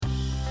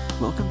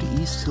Welcome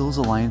to East Hills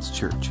Alliance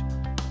Church.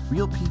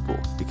 Real people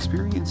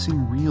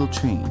experiencing real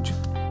change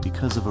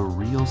because of a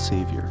real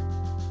Savior.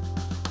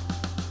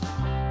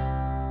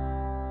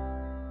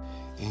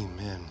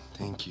 Amen.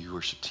 Thank you,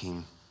 worship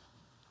team.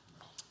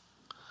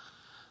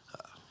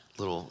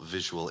 Little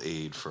visual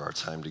aid for our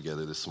time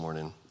together this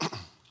morning.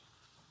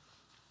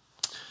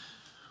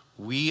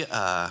 We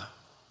all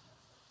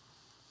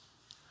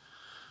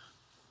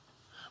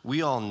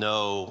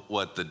know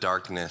what the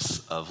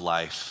darkness of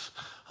life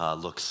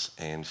looks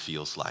and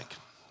feels like.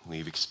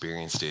 We've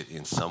experienced it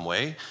in some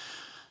way,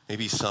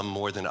 maybe some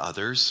more than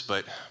others,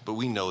 but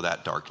we know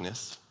that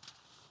darkness.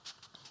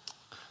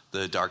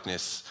 The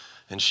darkness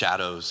and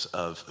shadows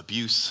of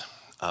abuse,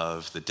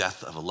 of the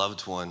death of a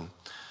loved one,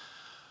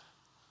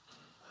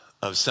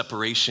 of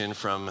separation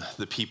from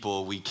the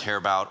people we care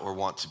about or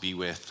want to be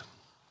with,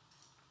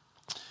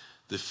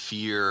 the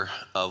fear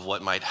of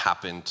what might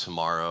happen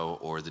tomorrow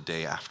or the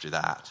day after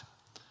that.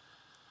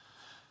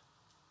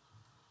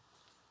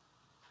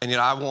 And yet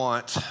I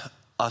want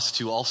us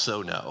to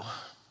also know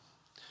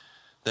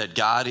that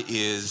God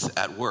is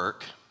at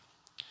work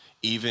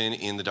even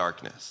in the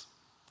darkness.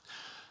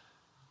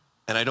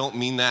 And I don't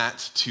mean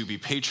that to be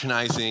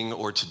patronizing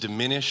or to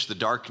diminish the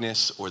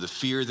darkness or the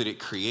fear that it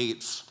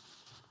creates.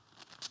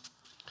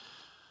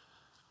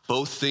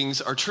 Both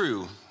things are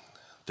true.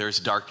 There's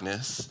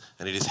darkness,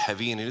 and it is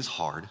heavy and it is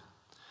hard.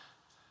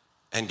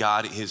 And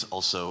God is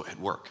also at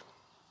work.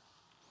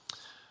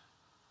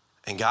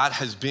 And God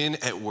has been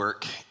at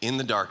work in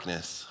the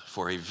darkness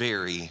for a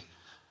very,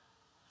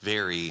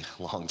 very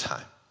long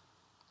time.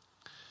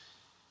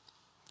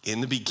 In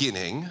the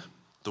beginning,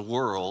 the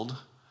world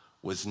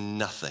was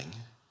nothing.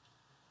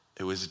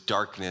 It was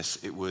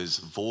darkness. It was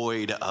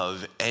void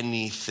of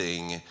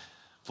anything,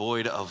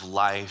 void of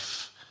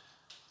life,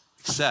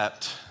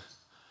 except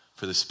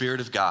for the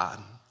Spirit of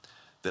God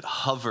that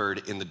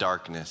hovered in the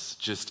darkness,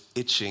 just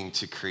itching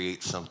to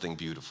create something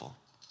beautiful.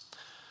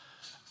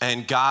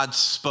 And God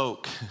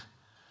spoke,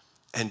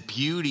 and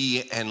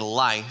beauty and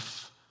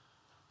life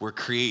were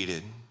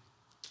created.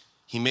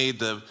 He made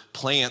the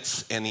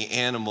plants and the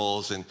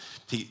animals, and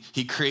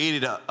he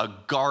created a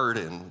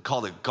garden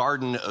called a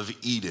Garden of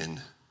Eden.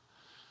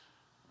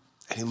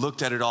 And he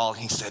looked at it all,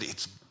 and he said,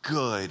 "It's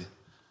good."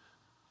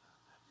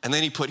 And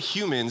then he put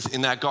humans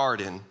in that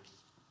garden.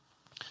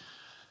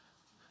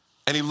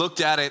 And he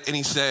looked at it and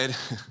he said,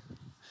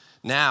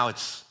 now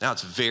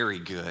it's very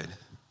good.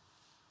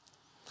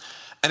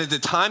 And at the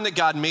time that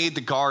God made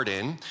the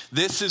garden,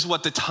 this is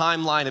what the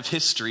timeline of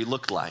history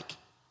looked like.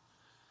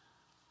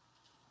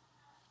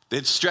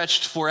 It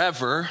stretched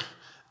forever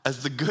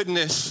as the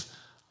goodness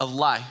of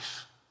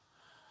life,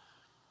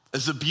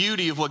 as the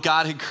beauty of what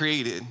God had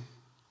created.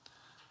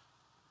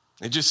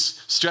 It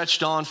just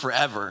stretched on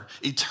forever.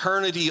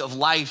 Eternity of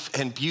life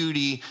and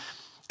beauty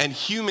and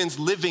humans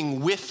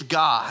living with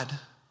God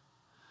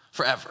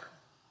forever.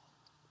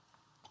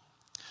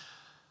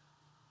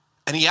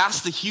 And he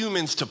asked the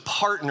humans to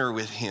partner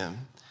with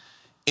him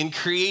in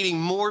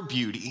creating more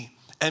beauty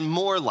and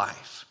more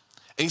life.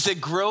 And he said,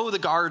 grow the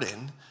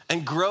garden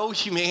and grow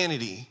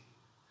humanity.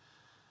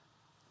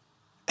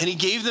 And he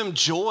gave them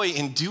joy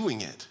in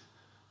doing it.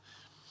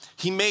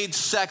 He made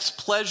sex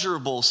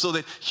pleasurable so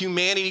that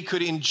humanity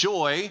could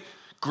enjoy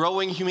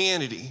growing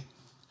humanity.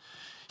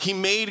 He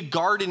made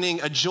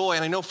gardening a joy,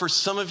 and I know for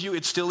some of you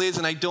it still is,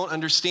 and I don't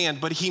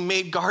understand, but he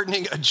made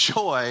gardening a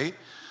joy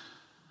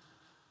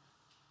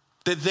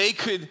that they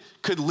could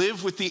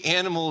live with the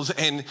animals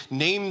and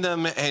name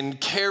them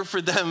and care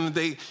for them.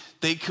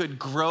 They could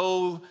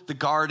grow the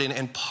garden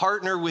and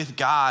partner with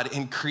God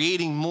in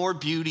creating more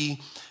beauty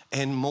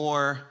and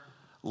more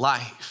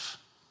life.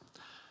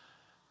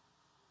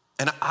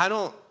 And I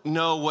don't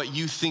know what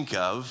you think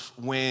of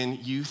when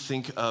you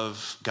think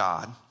of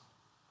God,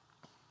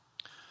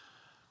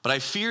 but I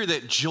fear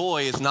that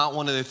joy is not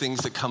one of the things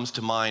that comes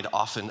to mind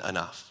often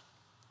enough.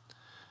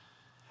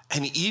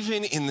 And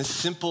even in the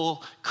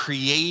simple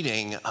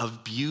creating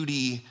of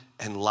beauty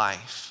and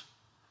life,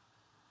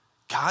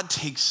 God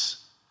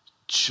takes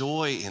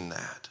joy in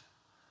that.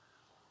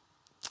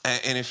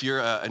 And if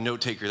you're a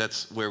note taker,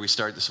 that's where we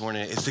start this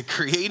morning. It's that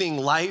creating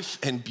life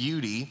and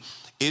beauty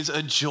is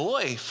a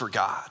joy for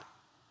God.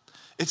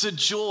 It's a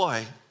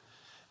joy.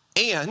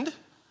 And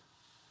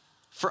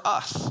for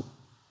us,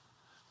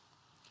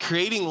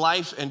 creating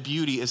life and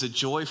beauty is a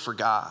joy for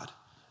God.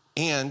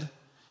 And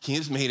he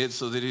has made it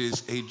so that it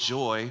is a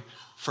joy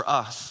for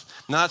us.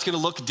 Now, it's going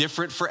to look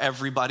different for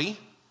everybody.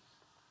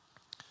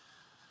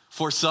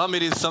 For some,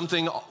 it is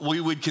something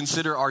we would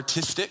consider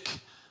artistic,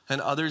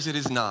 and others it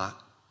is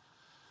not.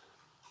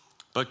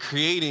 But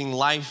creating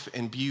life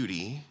and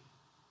beauty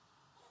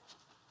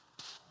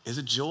is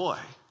a joy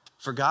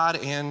for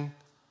God and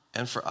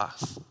for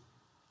us.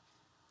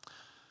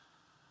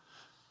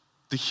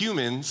 The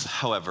humans,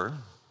 however,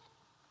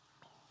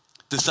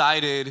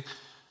 decided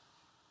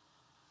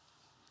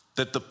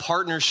that the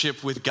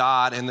partnership with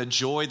God and the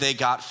joy they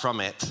got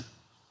from it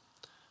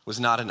was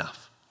not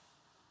enough.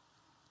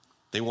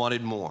 They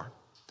wanted more.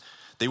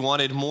 They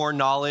wanted more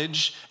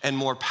knowledge and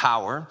more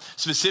power.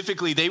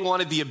 Specifically, they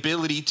wanted the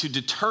ability to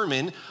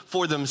determine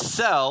for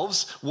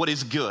themselves what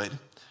is good,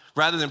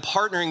 rather than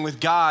partnering with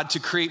God to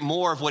create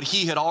more of what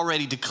he had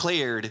already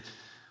declared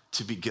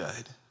to be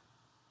good.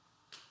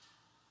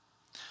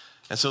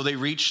 And so they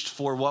reached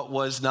for what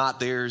was not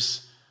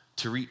theirs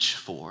to reach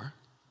for.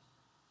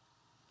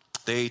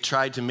 They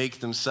tried to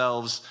make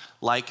themselves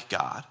like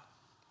God.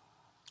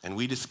 And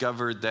we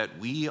discovered that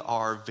we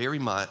are very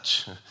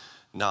much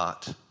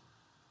not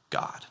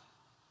God.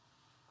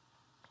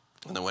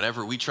 And then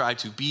whenever we try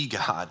to be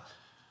God,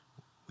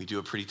 we do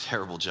a pretty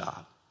terrible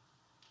job.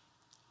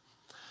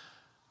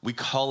 We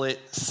call it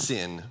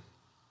sin.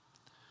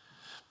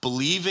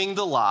 Believing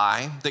the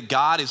lie that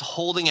God is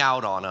holding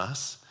out on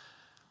us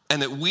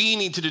and that we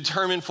need to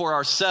determine for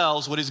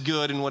ourselves what is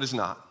good and what is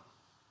not.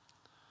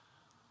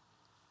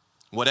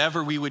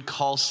 Whatever we would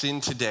call sin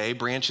today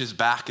branches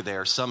back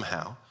there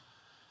somehow.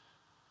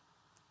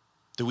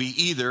 That we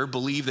either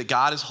believe that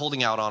God is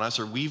holding out on us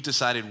or we've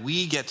decided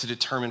we get to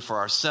determine for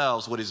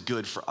ourselves what is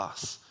good for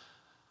us.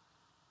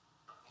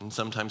 And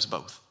sometimes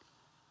both.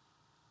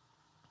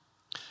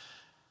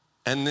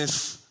 And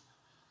this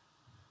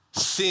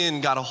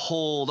sin got a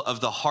hold of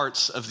the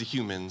hearts of the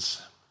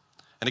humans.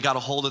 And it got a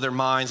hold of their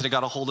minds and it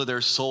got a hold of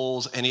their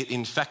souls and it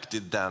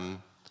infected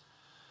them.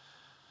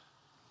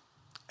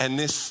 And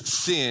this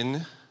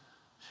sin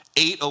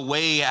ate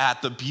away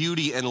at the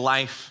beauty and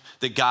life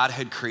that God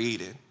had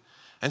created.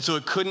 And so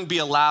it couldn't be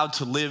allowed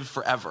to live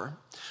forever.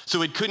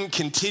 So it couldn't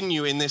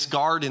continue in this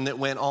garden that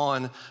went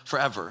on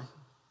forever.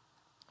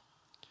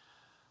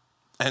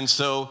 And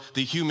so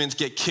the humans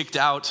get kicked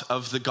out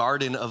of the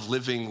garden of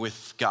living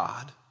with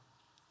God.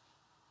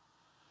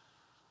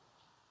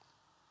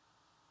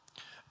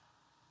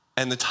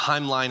 And the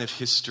timeline of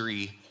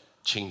history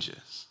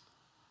changes.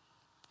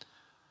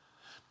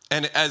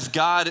 And as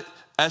God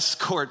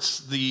escorts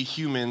the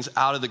humans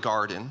out of the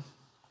garden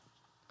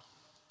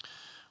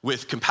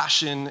with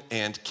compassion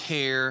and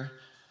care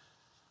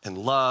and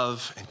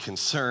love and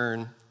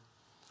concern,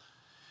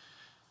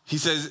 he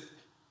says,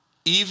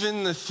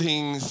 even the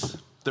things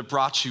that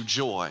brought you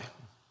joy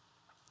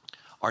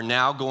are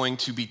now going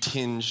to be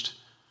tinged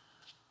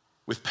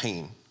with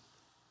pain.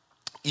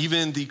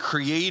 Even the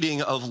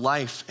creating of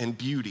life and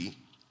beauty.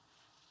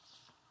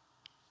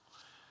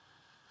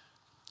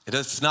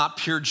 It's not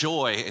pure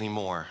joy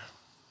anymore.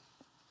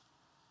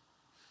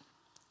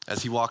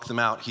 As he walked them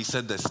out, he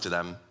said this to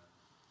them.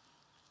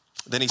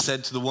 Then he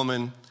said to the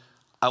woman,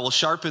 I will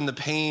sharpen the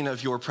pain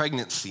of your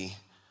pregnancy,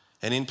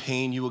 and in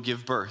pain you will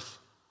give birth,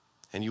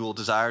 and you will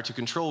desire to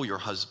control your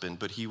husband,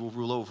 but he will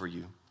rule over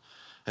you.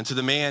 And to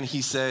the man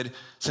he said,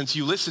 since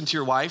you listened to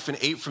your wife and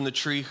ate from the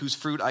tree whose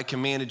fruit I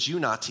commanded you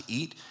not to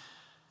eat,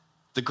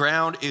 the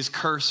ground is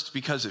cursed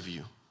because of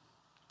you.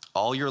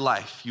 All your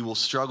life you will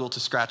struggle to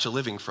scratch a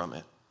living from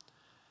it.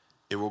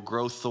 It will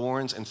grow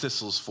thorns and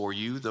thistles for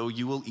you, though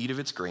you will eat of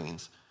its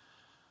grains.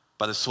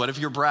 By the sweat of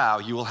your brow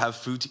you will have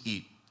food to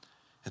eat,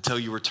 until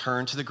you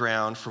return to the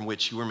ground from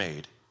which you were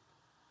made.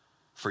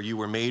 For you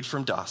were made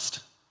from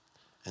dust,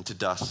 and to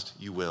dust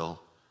you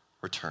will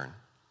return.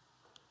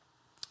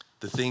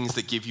 The things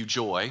that give you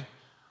joy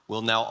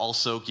will now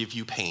also give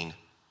you pain.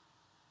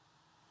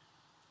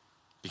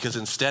 Because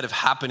instead of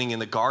happening in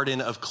the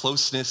garden of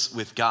closeness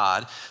with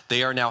God,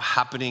 they are now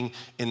happening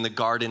in the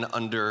garden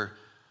under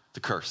the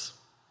curse.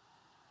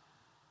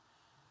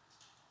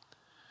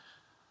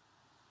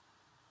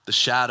 The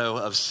shadow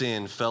of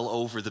sin fell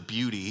over the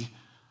beauty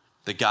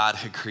that God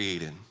had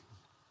created.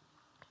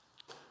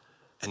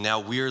 And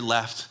now we're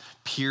left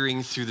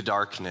peering through the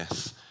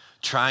darkness,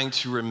 trying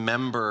to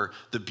remember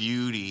the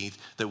beauty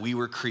that we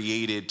were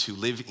created to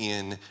live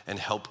in and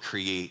help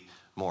create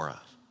more of.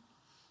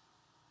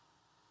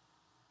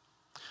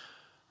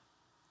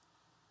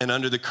 And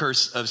under the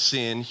curse of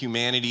sin,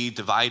 humanity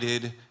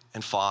divided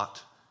and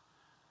fought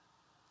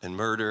and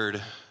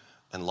murdered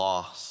and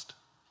lost.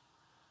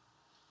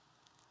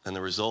 And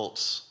the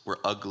results were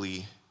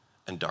ugly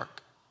and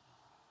dark.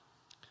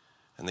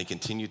 And they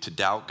continued to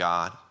doubt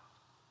God.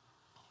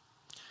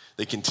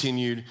 They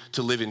continued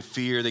to live in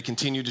fear. They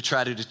continued to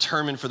try to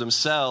determine for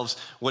themselves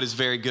what is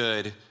very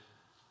good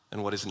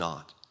and what is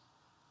not.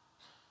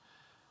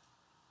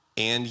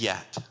 And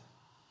yet,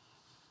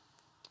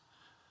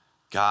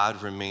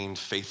 God remained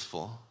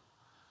faithful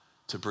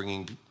to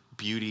bringing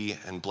beauty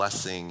and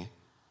blessing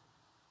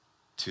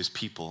to his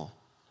people.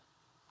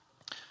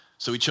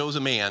 So he chose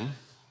a man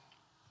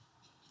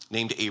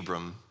named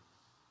Abram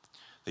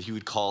that he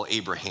would call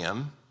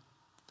Abraham.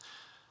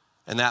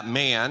 And that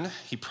man,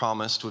 he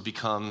promised, would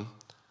become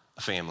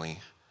a family.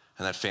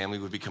 And that family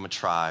would become a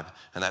tribe.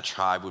 And that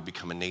tribe would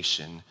become a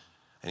nation.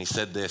 And he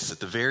said this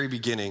at the very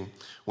beginning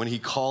when he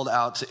called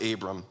out to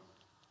Abram.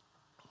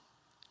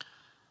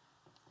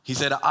 He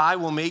said, I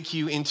will make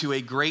you into a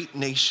great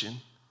nation.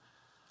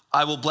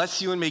 I will bless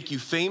you and make you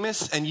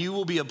famous, and you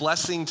will be a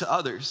blessing to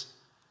others.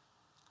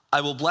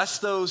 I will bless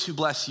those who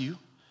bless you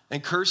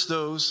and curse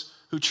those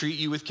who treat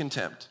you with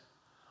contempt.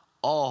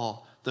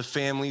 All the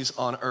families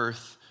on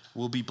earth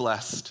will be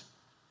blessed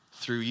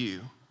through you.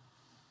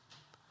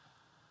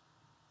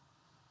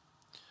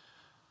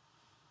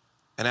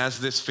 And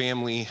as this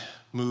family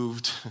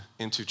moved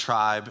into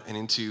tribe and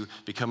into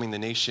becoming the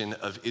nation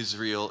of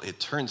Israel, it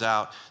turns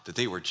out that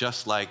they were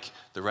just like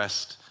the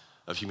rest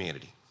of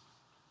humanity.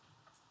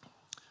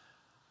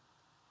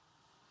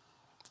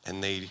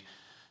 And they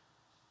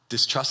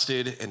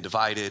distrusted and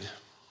divided.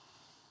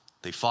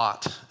 They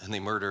fought and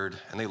they murdered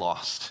and they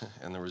lost.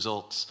 And the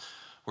results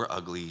were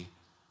ugly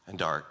and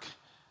dark.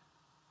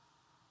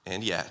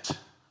 And yet,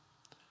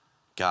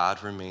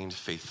 God remained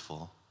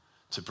faithful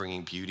to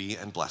bringing beauty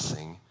and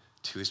blessing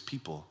to his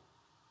people.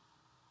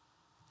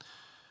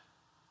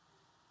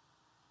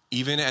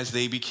 Even as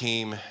they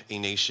became a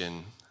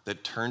nation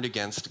that turned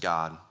against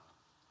God,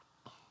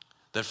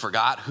 that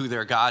forgot who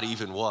their God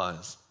even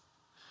was,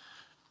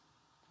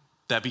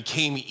 that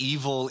became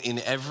evil in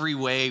every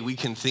way we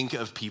can think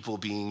of people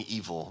being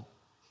evil,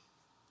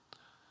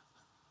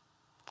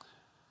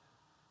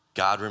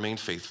 God remained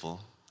faithful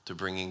to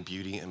bringing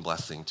beauty and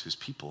blessing to his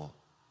people.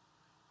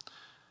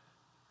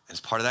 As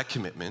part of that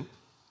commitment,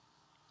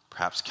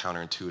 perhaps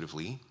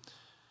counterintuitively,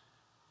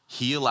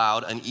 he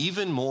allowed an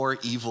even more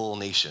evil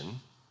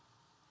nation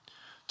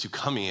to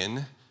come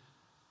in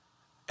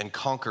and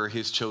conquer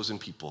his chosen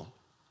people,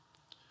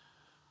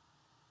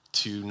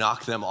 to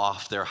knock them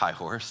off their high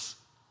horse.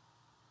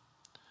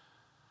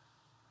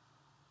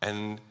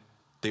 And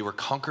they were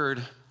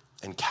conquered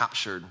and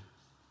captured,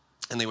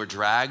 and they were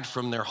dragged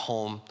from their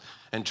home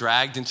and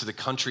dragged into the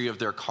country of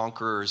their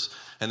conquerors,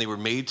 and they were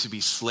made to be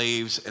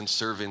slaves and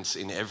servants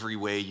in every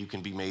way you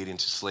can be made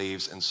into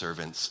slaves and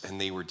servants, and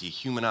they were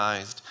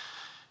dehumanized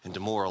and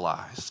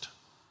demoralized.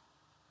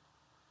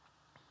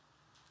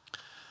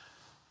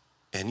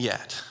 And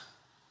yet,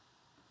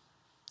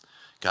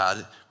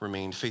 God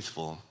remained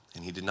faithful,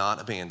 and he did not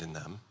abandon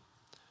them.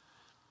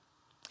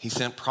 He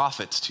sent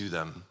prophets to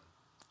them,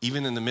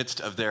 even in the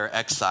midst of their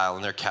exile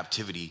and their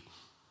captivity.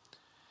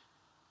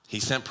 He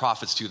sent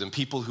prophets to them,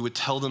 people who would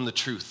tell them the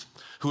truth,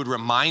 who would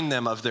remind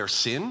them of their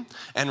sin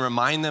and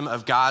remind them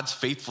of God's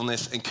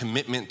faithfulness and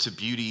commitment to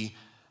beauty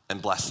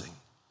and blessing.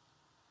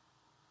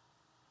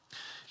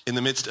 In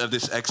the midst of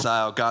this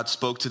exile, God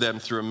spoke to them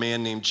through a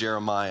man named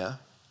Jeremiah.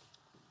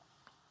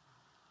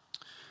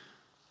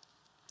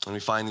 And we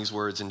find these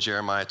words in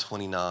Jeremiah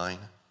 29.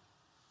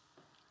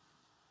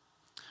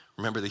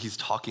 Remember that he's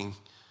talking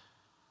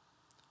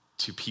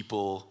to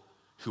people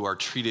who are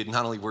treated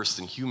not only worse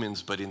than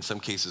humans, but in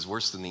some cases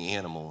worse than the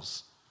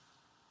animals.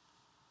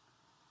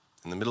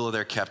 In the middle of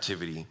their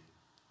captivity,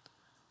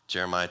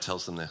 Jeremiah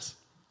tells them this.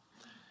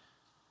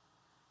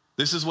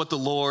 This is what the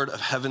Lord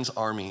of heaven's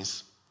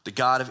armies, the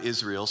God of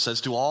Israel,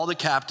 says to all the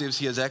captives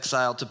he has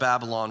exiled to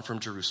Babylon from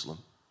Jerusalem.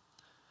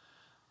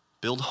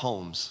 Build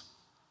homes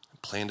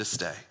and plan to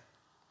stay.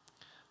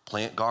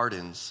 Plant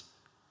gardens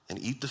and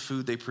eat the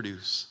food they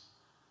produce.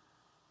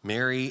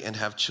 Marry and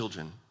have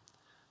children.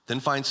 Then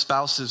find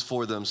spouses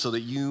for them so that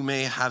you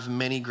may have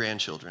many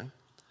grandchildren.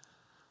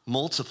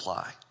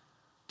 Multiply,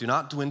 do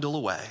not dwindle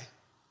away,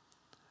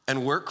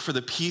 and work for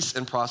the peace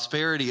and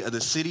prosperity of the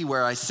city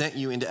where I sent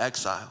you into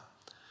exile.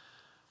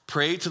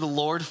 Pray to the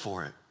Lord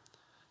for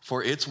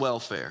its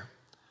welfare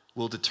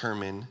will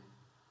determine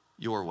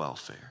your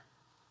welfare.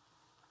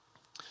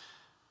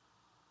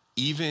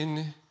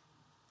 Even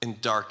in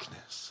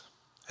darkness,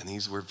 and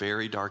these were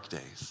very dark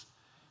days,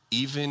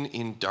 even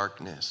in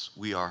darkness,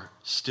 we are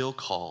still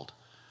called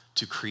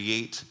to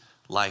create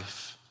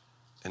life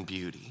and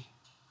beauty.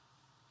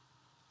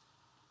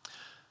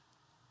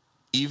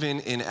 Even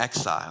in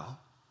exile,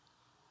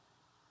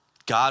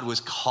 God was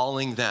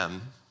calling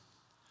them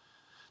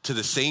to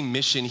the same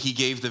mission he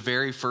gave the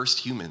very first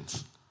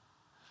humans.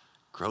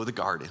 Grow the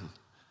garden,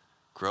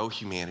 grow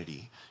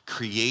humanity,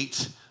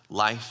 create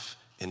life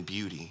and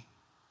beauty.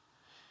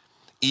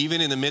 Even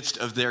in the midst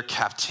of their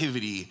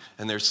captivity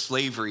and their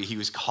slavery, he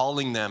was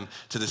calling them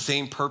to the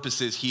same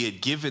purposes he had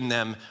given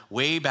them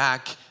way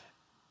back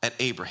at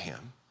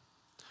Abraham.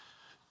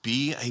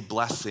 Be a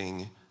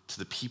blessing to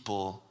the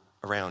people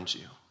around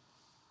you.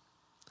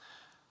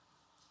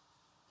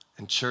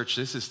 And church,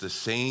 this is the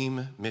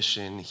same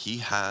mission he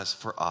has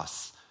for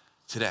us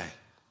today.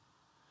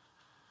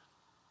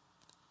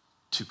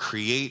 To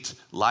create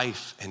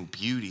life and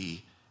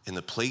beauty in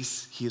the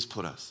place he has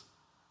put us.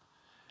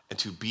 And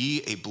to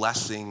be a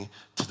blessing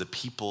to the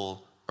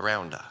people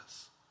around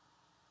us.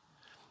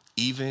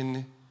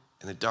 Even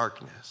in the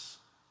darkness,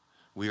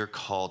 we are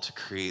called to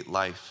create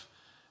life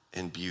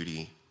and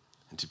beauty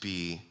and to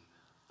be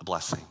a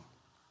blessing.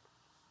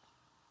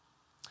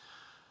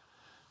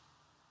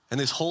 And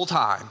this whole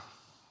time,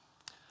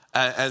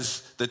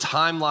 as the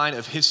timeline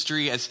of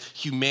history, as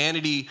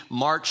humanity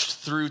marched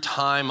through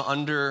time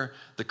under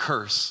the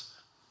curse,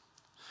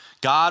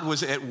 God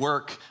was at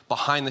work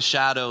behind the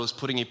shadows,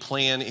 putting a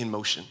plan in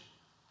motion.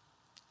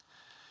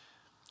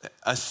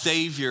 A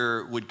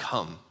Savior would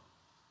come.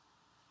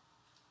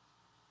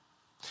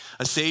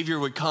 A Savior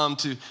would come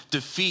to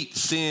defeat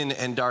sin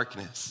and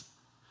darkness,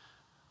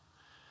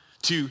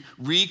 to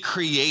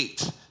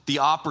recreate the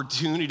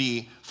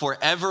opportunity for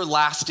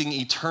everlasting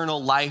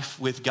eternal life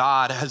with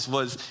God as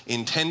was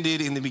intended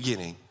in the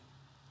beginning.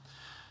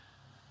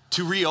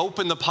 to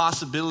reopen the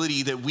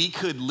possibility that we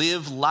could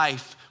live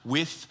life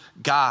with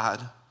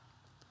God,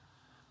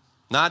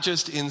 not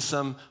just in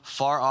some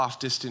far off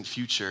distant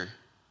future,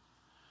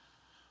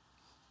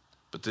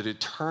 but that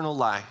eternal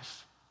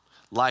life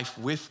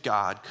with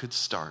God could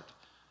start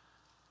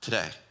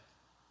today.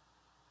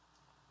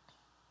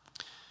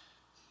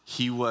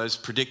 He was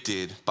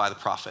predicted by the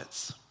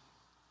prophets.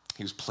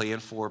 He was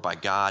planned for by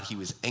God. He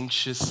was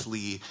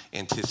anxiously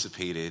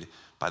anticipated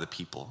by the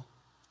people.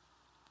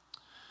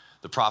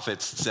 The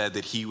prophets said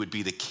that he would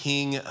be the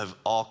King of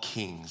all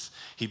kings.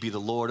 He'd be the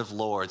Lord of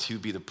lords. He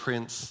would be the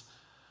Prince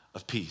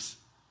of Peace.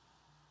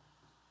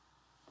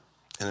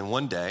 And then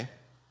one day,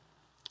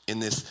 in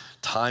this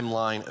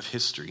timeline of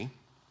history,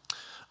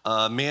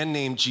 a man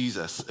named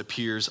Jesus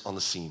appears on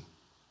the scene.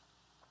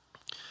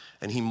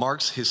 And he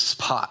marks his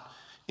spot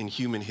in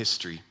human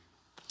history.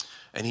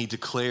 And he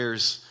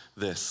declares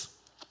this: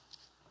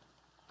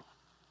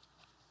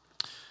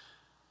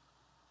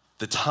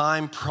 the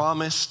time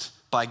promised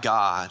by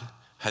God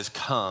has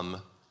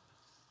come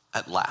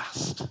at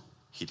last,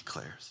 he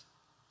declares.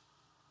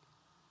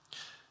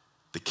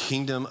 The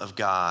kingdom of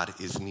God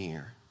is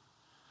near.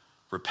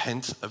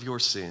 Repent of your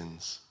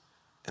sins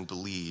and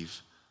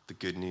believe the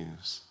good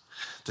news.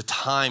 The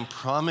time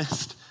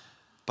promised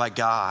by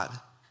God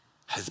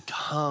has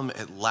come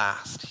at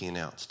last, he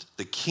announced.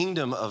 The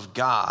kingdom of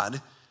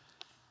God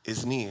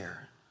is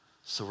near,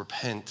 so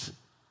repent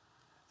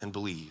and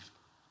believe.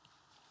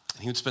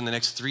 And he would spend the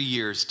next 3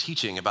 years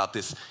teaching about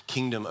this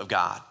kingdom of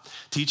God,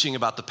 teaching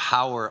about the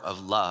power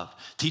of love,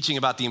 teaching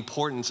about the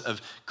importance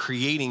of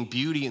creating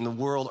beauty in the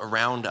world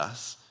around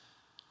us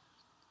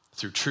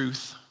through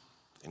truth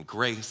and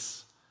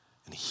grace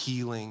and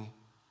healing.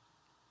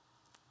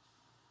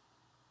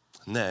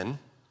 And then,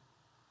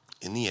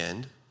 in the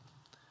end,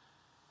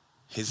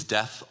 his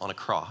death on a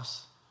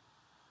cross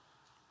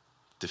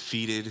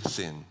defeated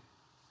sin.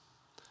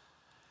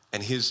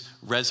 And his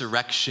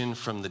resurrection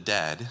from the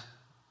dead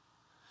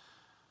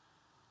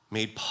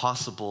made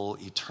possible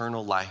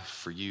eternal life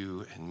for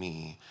you and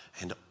me,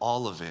 and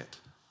all of it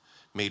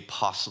made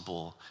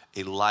possible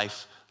a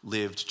life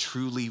lived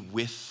truly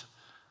with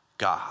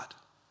God.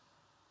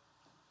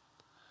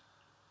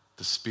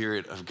 The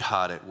Spirit of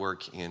God at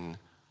work in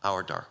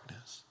our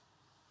darkness.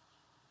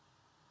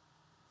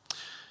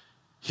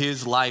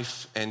 His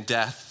life and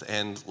death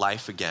and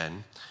life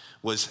again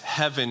was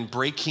heaven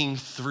breaking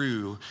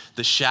through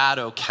the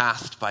shadow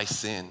cast by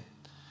sin.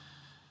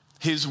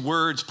 His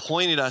words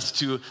pointed us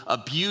to a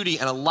beauty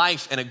and a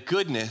life and a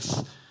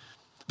goodness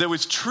that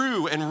was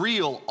true and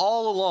real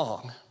all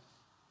along,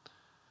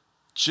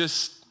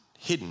 just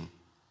hidden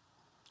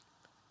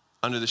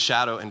under the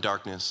shadow and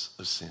darkness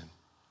of sin.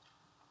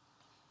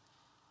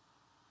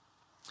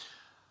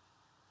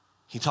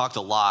 He talked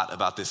a lot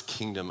about this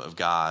kingdom of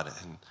God,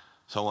 and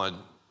so I want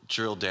to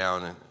drill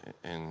down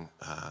and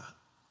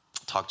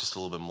talk just a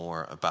little bit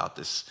more about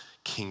this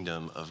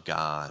kingdom of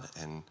God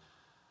and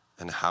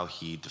how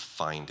he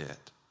defined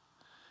it.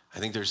 I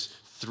think there's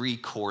 3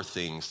 core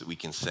things that we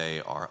can say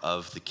are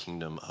of the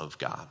kingdom of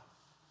God.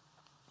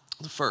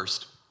 The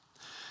first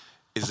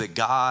is that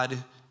God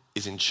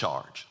is in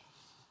charge.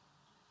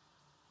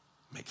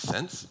 Makes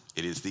sense?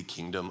 It is the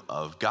kingdom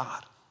of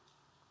God.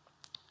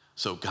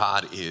 So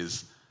God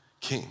is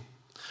king.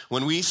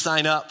 When we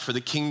sign up for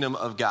the kingdom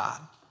of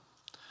God,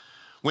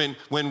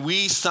 when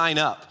we sign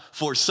up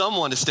for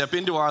someone to step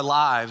into our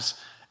lives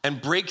and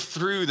break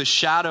through the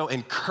shadow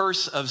and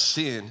curse of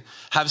sin,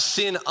 have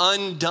sin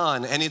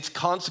undone and its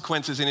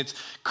consequences and its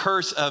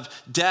curse of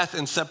death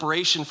and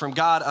separation from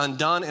God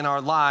undone in our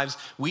lives,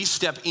 we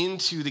step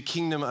into the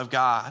kingdom of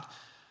God.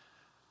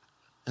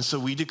 And so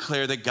we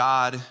declare that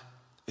God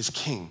is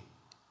king.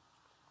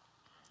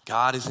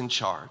 God is in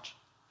charge.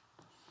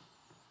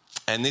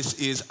 And this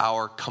is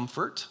our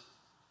comfort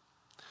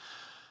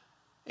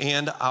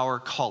and our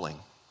calling.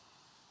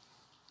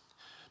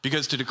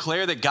 Because to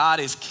declare that God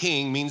is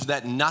king means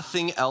that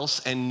nothing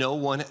else and no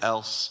one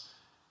else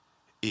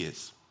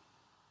is.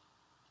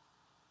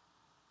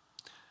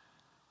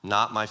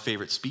 Not my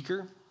favorite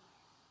speaker,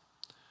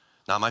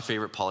 not my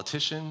favorite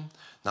politician,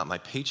 not my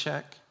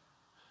paycheck.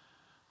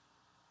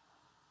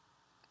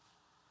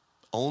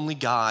 Only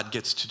God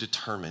gets to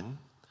determine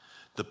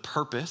the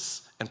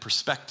purpose and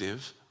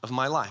perspective of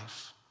my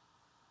life.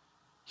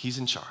 He's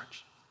in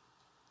charge.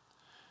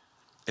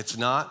 It's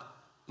not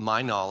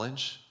my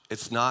knowledge.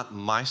 It's not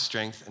my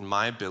strength and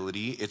my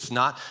ability. It's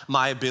not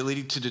my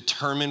ability to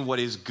determine what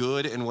is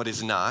good and what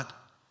is not.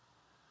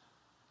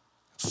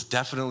 It's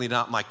definitely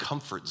not my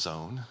comfort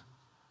zone.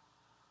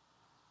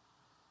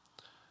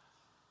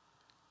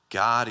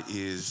 God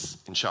is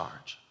in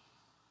charge.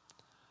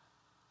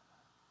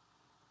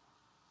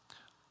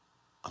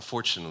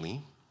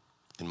 Unfortunately,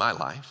 in my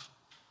life,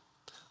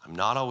 I'm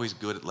not always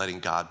good at letting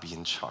God be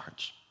in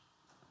charge.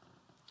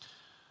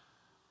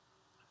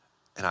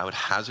 And I would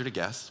hazard a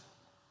guess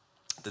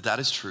that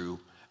is true,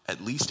 at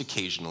least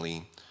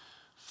occasionally,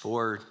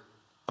 for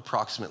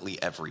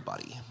approximately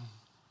everybody.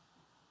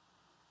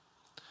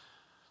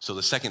 So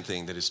the second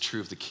thing that is true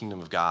of the kingdom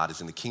of God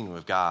is in the kingdom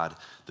of God,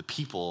 the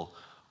people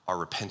are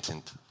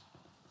repentant.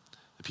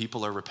 The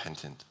people are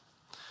repentant.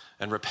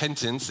 And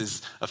repentance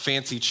is a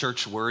fancy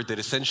church word that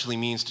essentially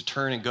means to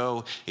turn and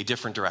go a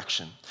different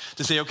direction.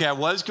 To say, okay, I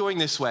was going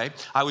this way.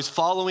 I was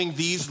following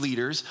these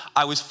leaders.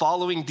 I was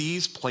following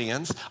these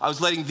plans. I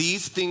was letting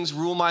these things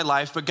rule my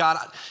life. But God,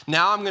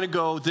 now I'm going to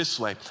go this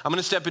way. I'm going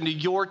to step into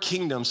your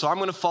kingdom. So I'm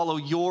going to follow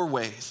your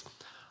ways.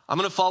 I'm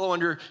going to follow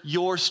under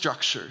your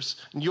structures.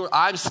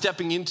 I'm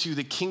stepping into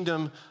the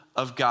kingdom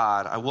of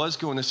God. I was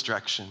going this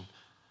direction.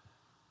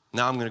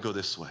 Now I'm going to go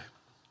this way.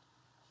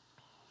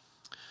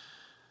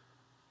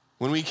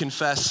 When we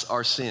confess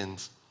our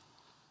sins,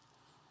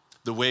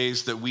 the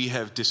ways that we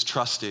have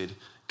distrusted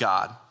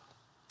God,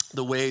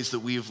 the ways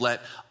that we've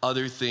let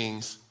other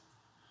things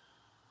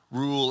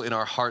rule in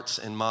our hearts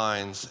and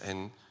minds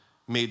and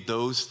made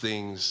those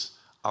things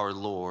our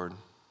Lord.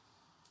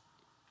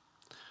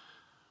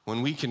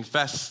 When we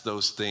confess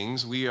those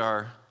things, we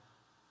are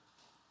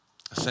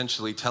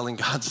essentially telling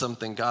God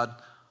something God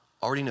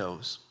already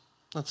knows.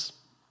 That's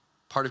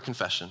part of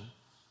confession.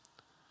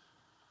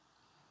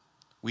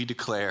 We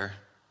declare,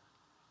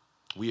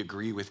 we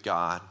agree with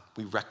God,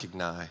 we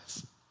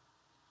recognize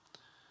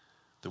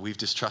that we've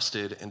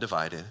distrusted and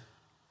divided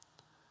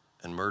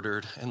and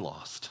murdered and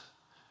lost,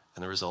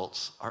 and the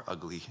results are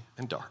ugly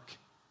and dark.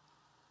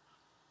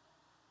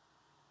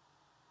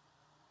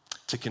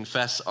 To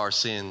confess our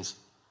sins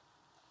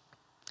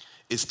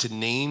is to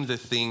name the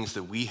things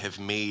that we have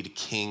made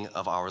king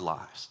of our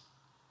lives.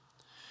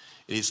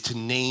 It is to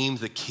name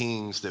the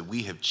kings that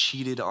we have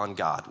cheated on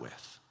God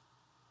with.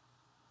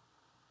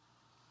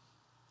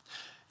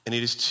 And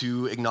it is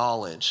to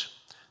acknowledge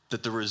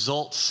that the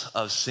results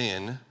of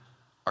sin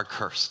are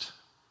cursed.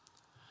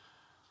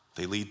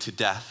 They lead to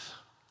death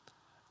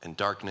and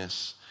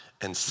darkness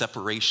and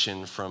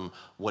separation from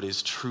what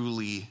is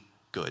truly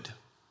good.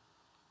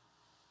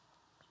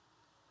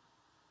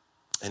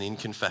 And in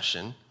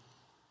confession,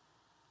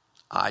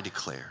 I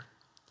declare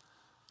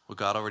what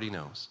God already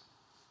knows,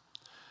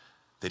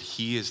 that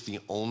he is the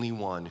only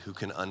one who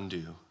can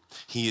undo.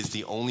 He is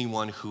the only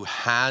one who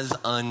has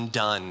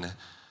undone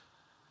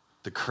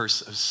the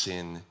curse of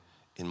sin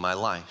in my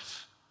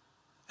life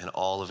and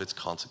all of its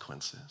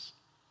consequences.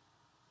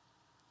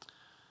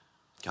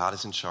 God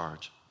is in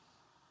charge,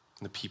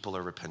 and the people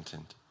are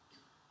repentant.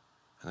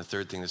 And the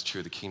third thing that's true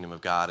of the kingdom of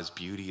God is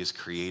beauty is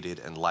created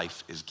and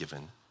life is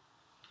given.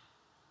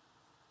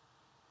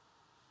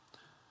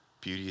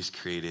 Beauty is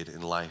created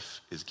and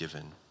life is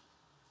given.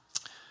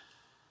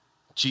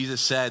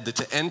 Jesus said that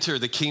to enter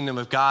the kingdom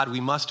of God, we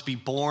must be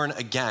born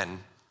again.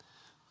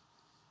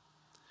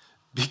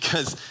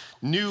 Because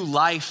new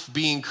life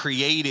being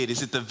created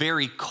is at the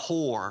very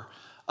core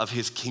of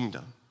his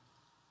kingdom.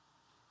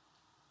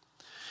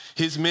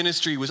 His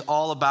ministry was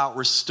all about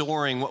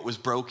restoring what was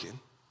broken,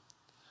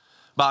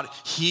 about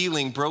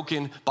healing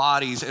broken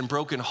bodies and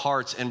broken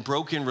hearts and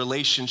broken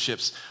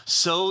relationships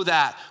so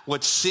that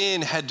what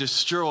sin had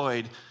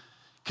destroyed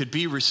could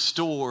be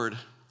restored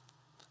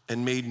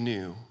and made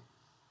new.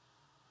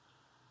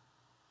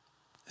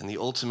 And the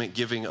ultimate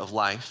giving of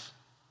life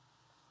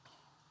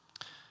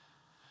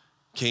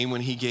came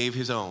when he gave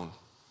his own,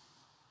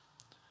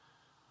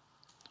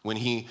 when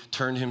he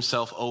turned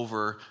himself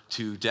over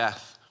to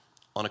death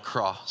on a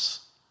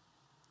cross,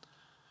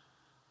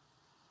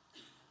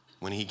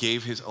 when he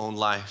gave his own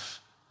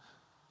life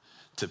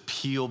to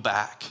peel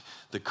back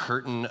the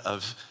curtain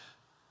of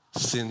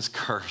sin's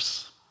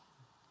curse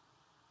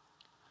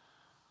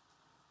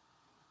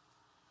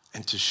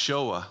and to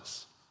show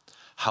us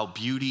how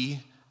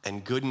beauty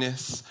and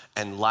goodness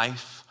and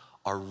life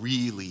are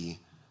really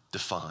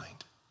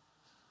defined.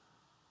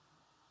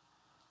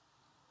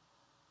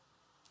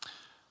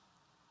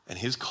 And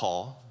his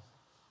call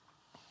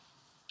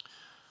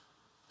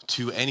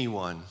to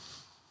anyone,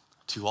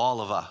 to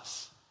all of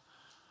us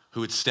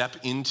who would step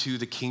into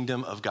the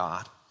kingdom of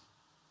God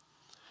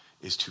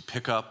is to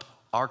pick up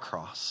our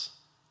cross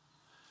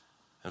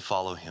and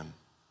follow him.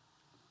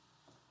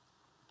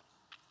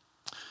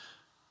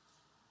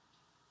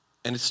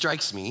 And it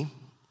strikes me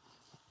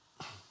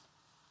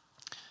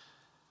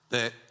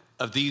that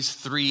of these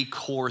three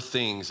core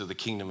things of the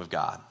kingdom of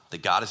God,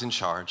 that God is in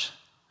charge,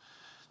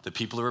 that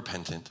people are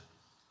repentant,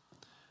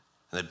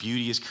 and that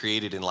beauty is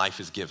created and life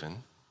is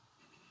given,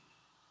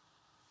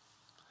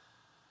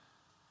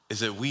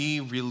 is that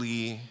we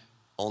really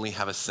only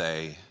have a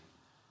say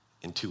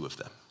in two of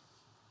them.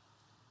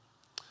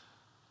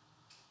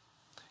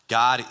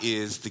 God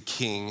is the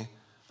king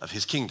of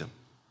his kingdom.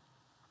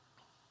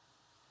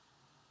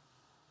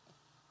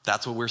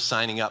 That's what we're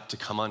signing up to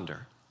come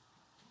under.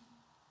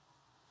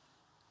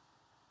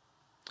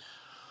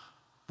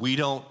 We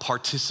don't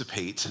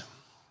participate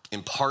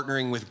in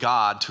partnering with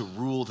God to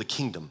rule the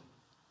kingdom.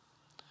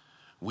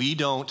 We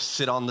don't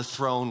sit on the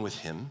throne with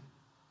him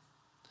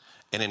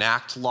and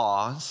enact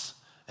laws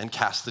and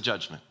cast the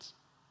judgments.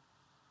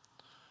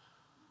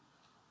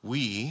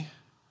 We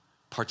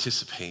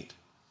participate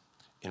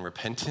in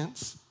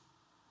repentance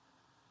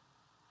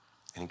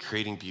and in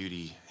creating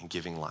beauty and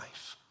giving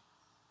life.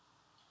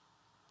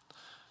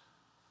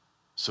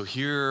 So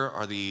here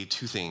are the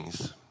two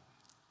things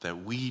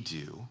that we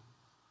do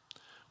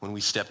when we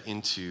step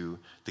into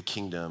the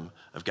kingdom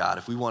of God,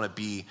 if we want to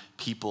be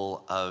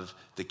people of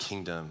the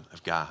kingdom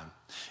of God.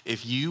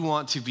 If you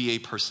want to be a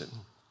person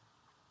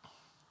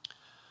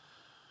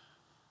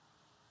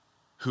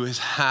who has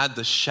had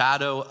the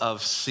shadow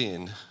of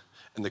sin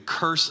and the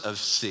curse of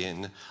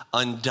sin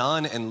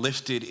undone and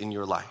lifted in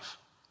your life.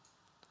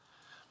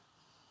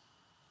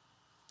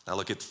 Now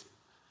look, it's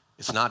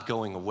not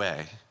going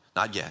away,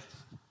 not yet.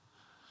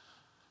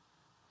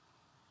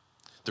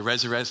 The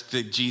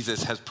resurrected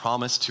Jesus has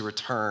promised to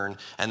return,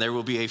 and there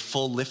will be a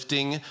full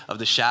lifting of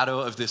the shadow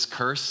of this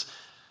curse,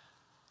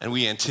 and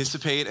we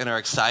anticipate and are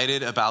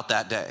excited about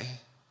that day.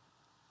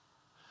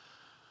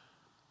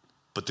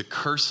 But the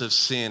curse of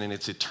sin and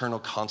its eternal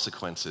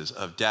consequences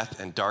of death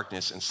and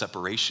darkness and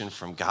separation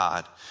from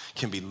God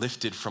can be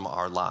lifted from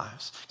our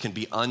lives, can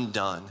be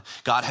undone.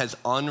 God has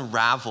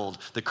unraveled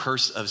the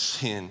curse of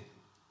sin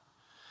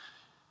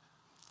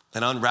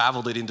and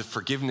unraveled it into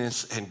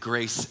forgiveness and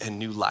grace and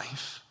new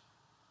life.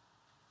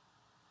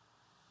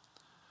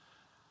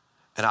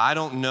 And I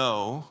don't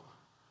know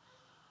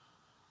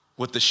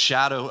what the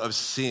shadow of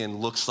sin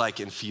looks like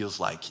and feels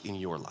like in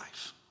your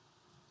life.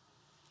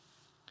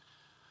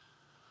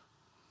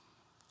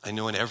 I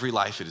know in every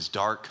life it is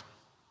dark,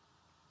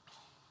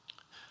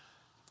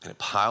 and it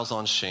piles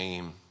on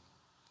shame,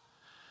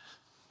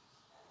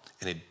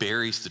 and it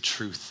buries the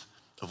truth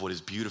of what is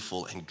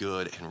beautiful and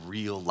good and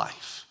real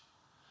life.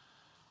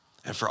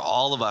 And for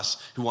all of us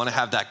who want to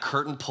have that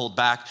curtain pulled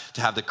back,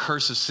 to have the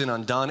curse of sin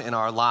undone in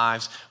our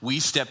lives,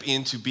 we step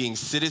into being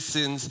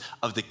citizens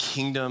of the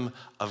kingdom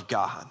of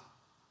God.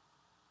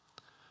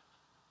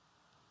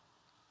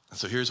 And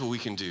so here's what we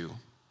can do.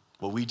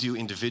 What we do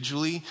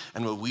individually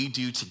and what we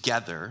do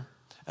together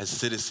as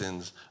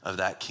citizens of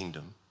that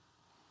kingdom.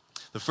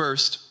 The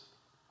first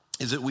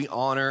is that we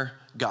honor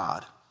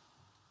God.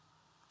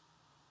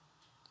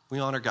 We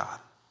honor God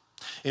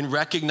in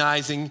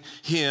recognizing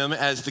him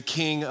as the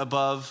king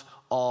above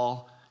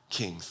all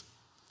kings.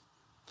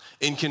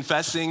 In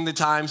confessing the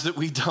times that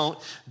we don't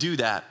do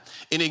that.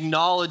 In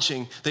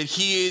acknowledging that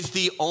he is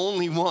the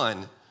only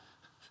one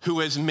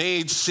who has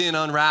made sin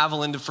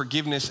unravel into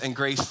forgiveness and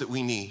grace that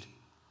we need.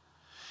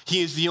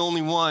 He is the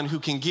only one who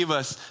can give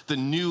us the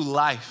new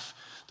life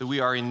that we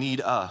are in need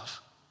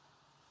of.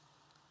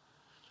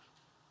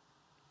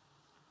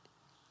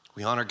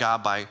 We honor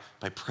God by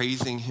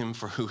praising him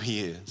for who he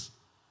is,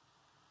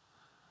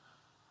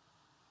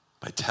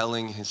 by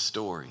telling his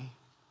story.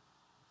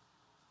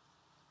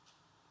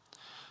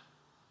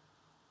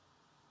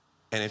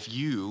 And if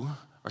you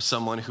are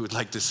someone who would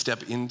like to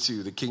step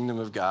into the kingdom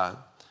of God,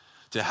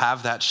 to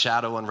have that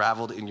shadow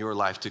unraveled in your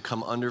life, to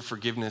come under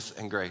forgiveness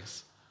and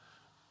grace,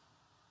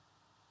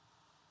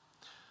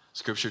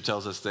 Scripture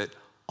tells us that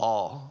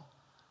all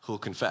who will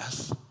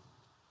confess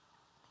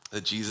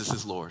that Jesus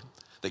is Lord,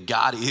 that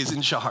God is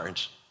in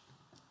charge,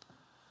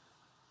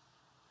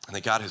 and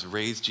that God has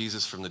raised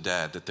Jesus from the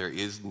dead, that there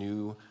is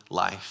new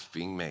life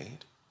being made,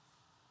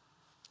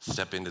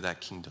 step into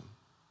that kingdom.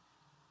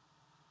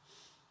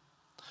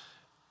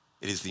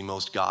 It is the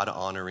most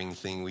God-honoring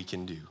thing we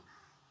can do.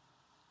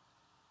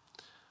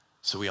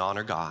 So we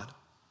honor God.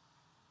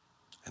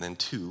 And then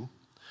 2,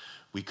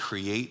 we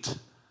create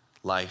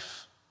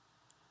life.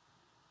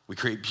 We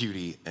create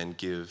beauty and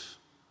give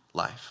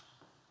life.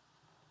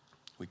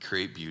 We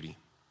create beauty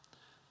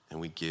and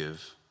we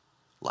give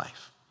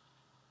life.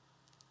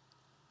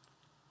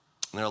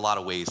 And there are a lot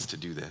of ways to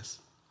do this.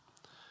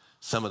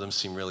 Some of them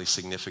seem really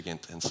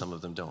significant and some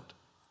of them don't.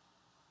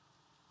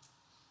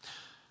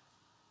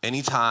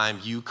 Anytime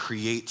you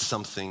create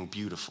something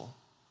beautiful,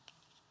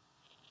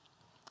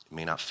 it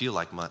may not feel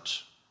like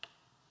much,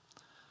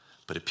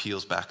 but it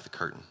peels back the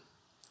curtain.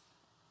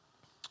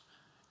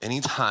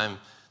 Anytime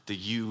that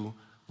you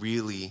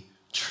really,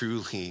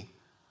 truly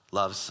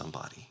love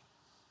somebody,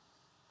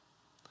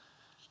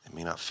 it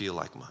may not feel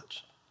like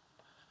much,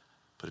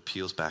 but it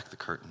peels back the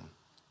curtain.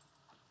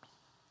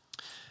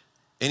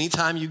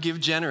 Anytime you give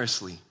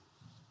generously,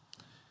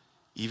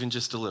 even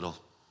just a little,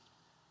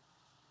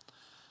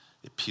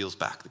 it peels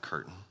back the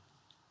curtain.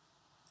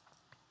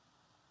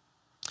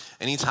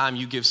 Anytime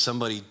you give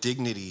somebody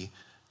dignity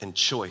and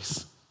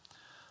choice.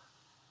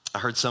 I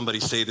heard somebody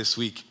say this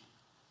week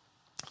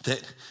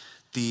that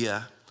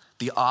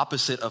the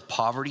opposite of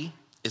poverty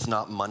is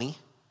not money,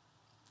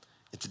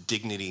 it's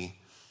dignity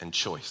and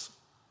choice.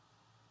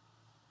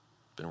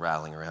 Been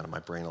rattling around in my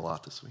brain a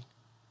lot this week.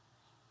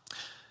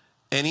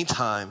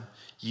 Anytime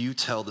you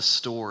tell the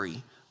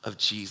story of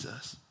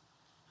Jesus,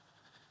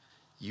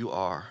 you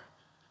are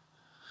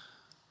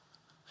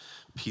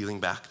peeling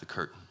back the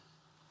curtain.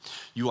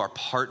 You are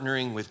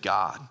partnering with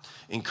God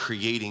in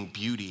creating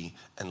beauty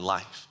and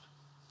life.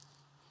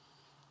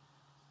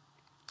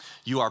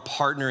 You are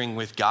partnering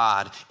with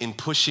God in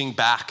pushing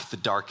back the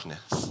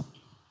darkness,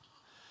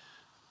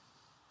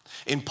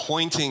 in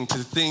pointing to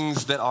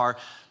things that are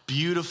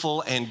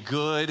beautiful and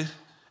good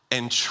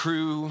and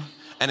true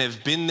and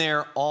have been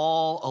there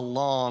all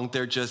along.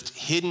 They're just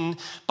hidden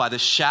by the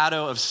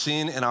shadow of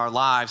sin in our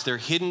lives. They're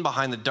hidden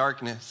behind the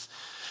darkness.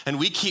 And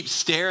we keep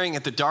staring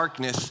at the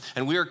darkness,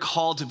 and we are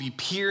called to be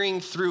peering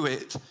through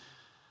it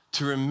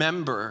to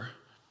remember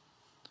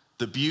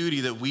the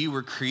beauty that we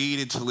were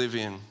created to live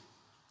in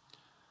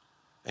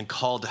and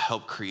called to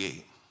help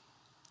create.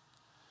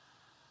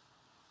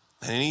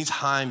 And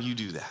anytime you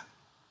do that,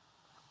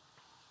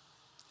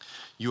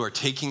 you are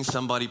taking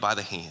somebody by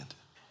the hand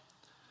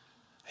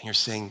and you're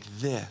saying,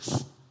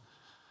 this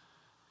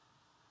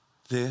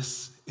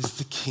is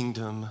the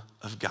kingdom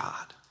of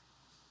God.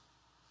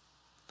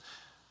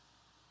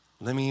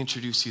 Let me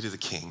introduce you to the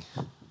King.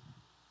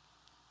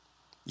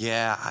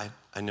 Yeah,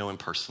 I know him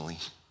personally.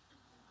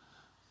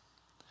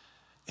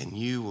 And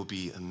you will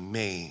be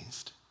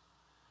amazed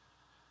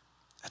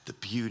at the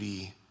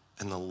beauty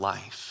and the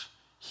life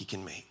he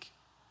can make.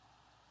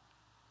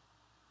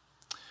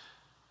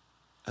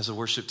 As the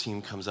worship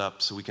team comes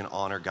up so we can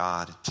honor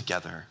God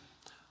together,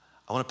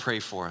 I want to pray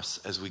for us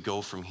as we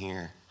go from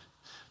here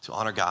to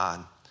honor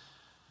God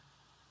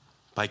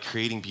by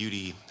creating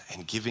beauty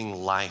and giving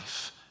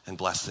life and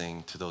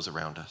blessing to those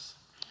around us.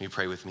 Will you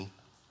pray with me?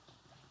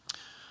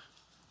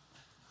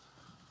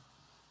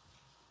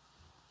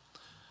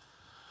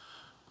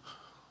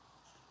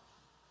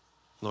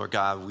 Lord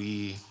God,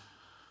 we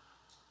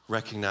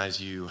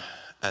recognize you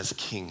as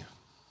King,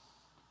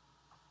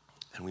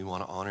 and we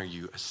want to honor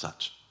you as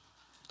such.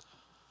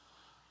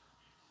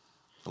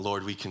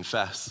 Lord, we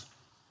confess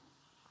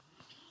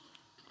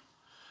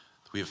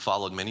that we have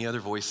followed many other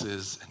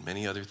voices and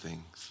many other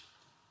things,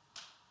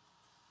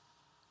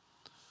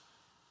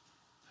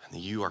 and that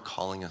you are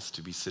calling us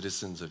to be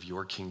citizens of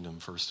your kingdom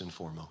first and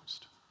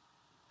foremost.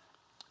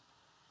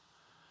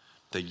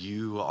 That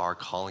you are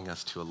calling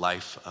us to a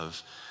life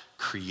of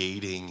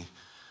creating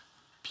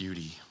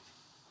beauty,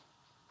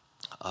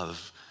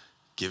 of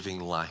giving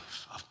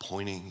life, of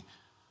pointing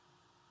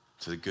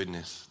to the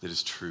goodness that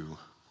is true,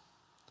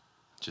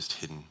 just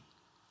hidden.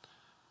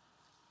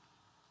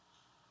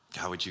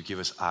 God, would you give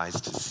us eyes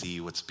to see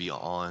what's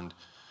beyond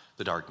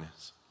the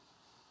darkness?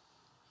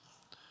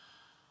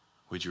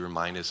 Would you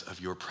remind us of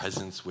your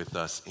presence with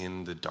us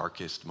in the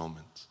darkest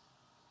moments?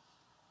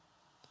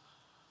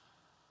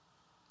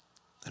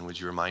 And would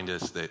you remind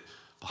us that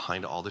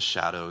behind all the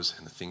shadows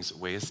and the things that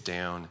weigh us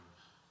down,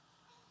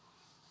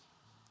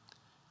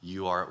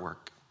 you are at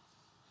work.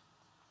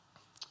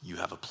 You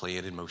have a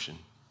plan in motion.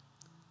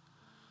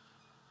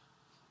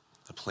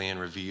 A plan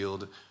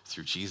revealed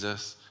through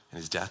Jesus and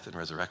his death and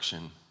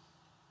resurrection.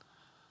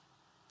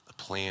 A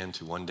plan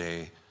to one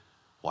day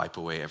wipe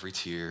away every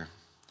tear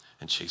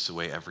and chase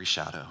away every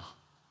shadow.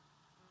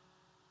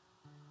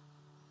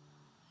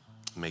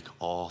 Make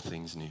all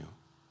things new.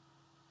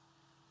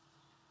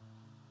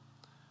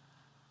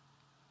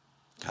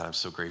 God, I'm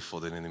so grateful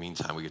that in the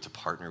meantime we get to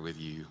partner with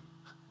you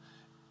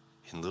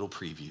in little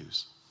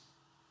previews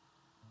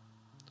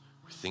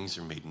where things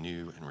are made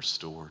new and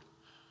restored,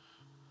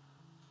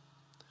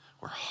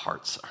 where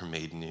hearts are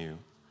made new,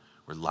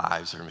 where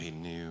lives are made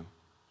new,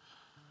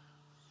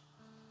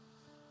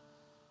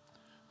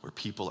 where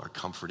people are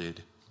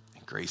comforted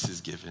and grace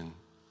is given,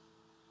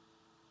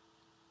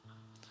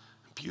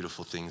 and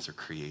beautiful things are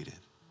created.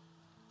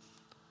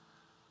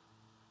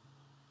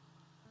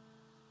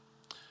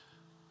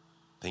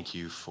 Thank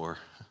you for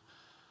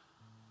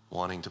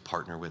wanting to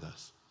partner with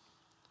us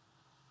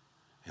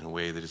in a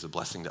way that is a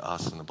blessing to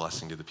us and a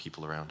blessing to the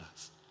people around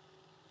us.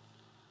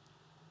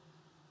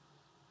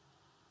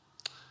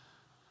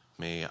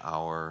 May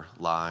our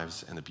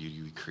lives and the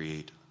beauty we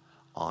create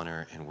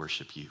honor and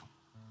worship you.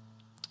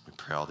 We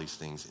pray all these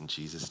things in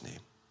Jesus' name.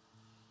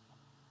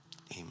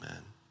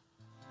 Amen.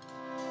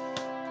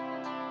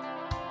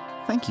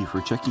 Thank you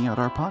for checking out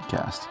our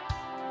podcast.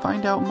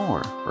 Find out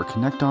more or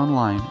connect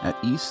online at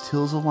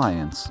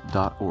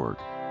easthillsalliance.org.